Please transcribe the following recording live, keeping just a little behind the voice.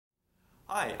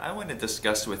Hi, I want to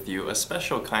discuss with you a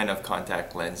special kind of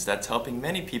contact lens that's helping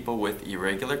many people with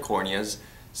irregular corneas,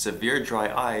 severe dry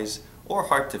eyes, or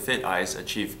hard-to-fit eyes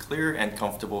achieve clear and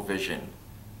comfortable vision.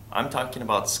 I'm talking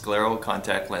about scleral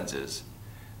contact lenses.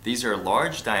 These are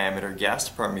large diameter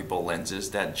gas-permeable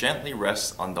lenses that gently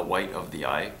rest on the white of the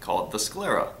eye, called the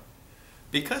sclera.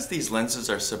 Because these lenses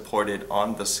are supported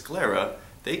on the sclera,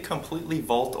 they completely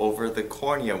vault over the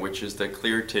cornea, which is the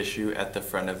clear tissue at the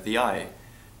front of the eye.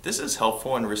 This is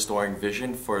helpful in restoring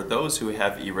vision for those who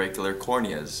have irregular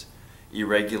corneas.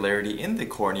 Irregularity in the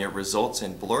cornea results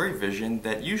in blurry vision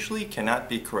that usually cannot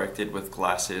be corrected with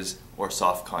glasses or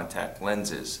soft contact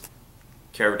lenses.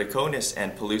 Keratoconus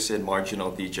and pellucid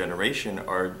marginal degeneration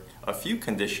are a few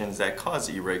conditions that cause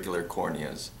irregular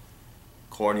corneas.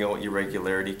 Corneal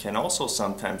irregularity can also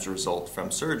sometimes result from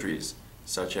surgeries,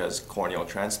 such as corneal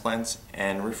transplants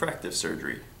and refractive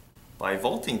surgery. By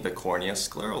vaulting the cornea,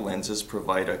 scleral lenses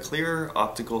provide a clearer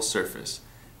optical surface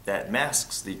that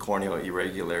masks the corneal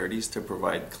irregularities to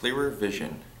provide clearer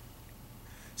vision.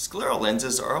 Scleral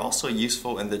lenses are also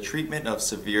useful in the treatment of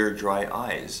severe dry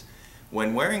eyes.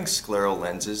 When wearing scleral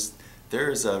lenses,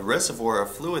 there is a reservoir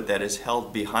of fluid that is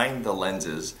held behind the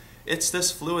lenses. It's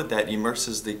this fluid that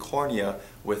immerses the cornea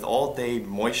with all-day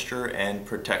moisture and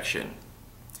protection.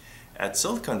 At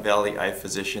Silicon Valley Eye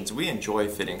Physicians, we enjoy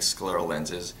fitting scleral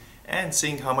lenses and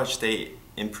seeing how much they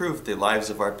improve the lives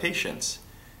of our patients.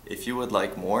 If you would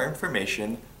like more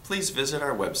information, please visit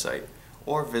our website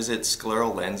or visit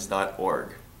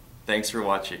sclerallens.org. Thanks for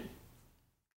watching.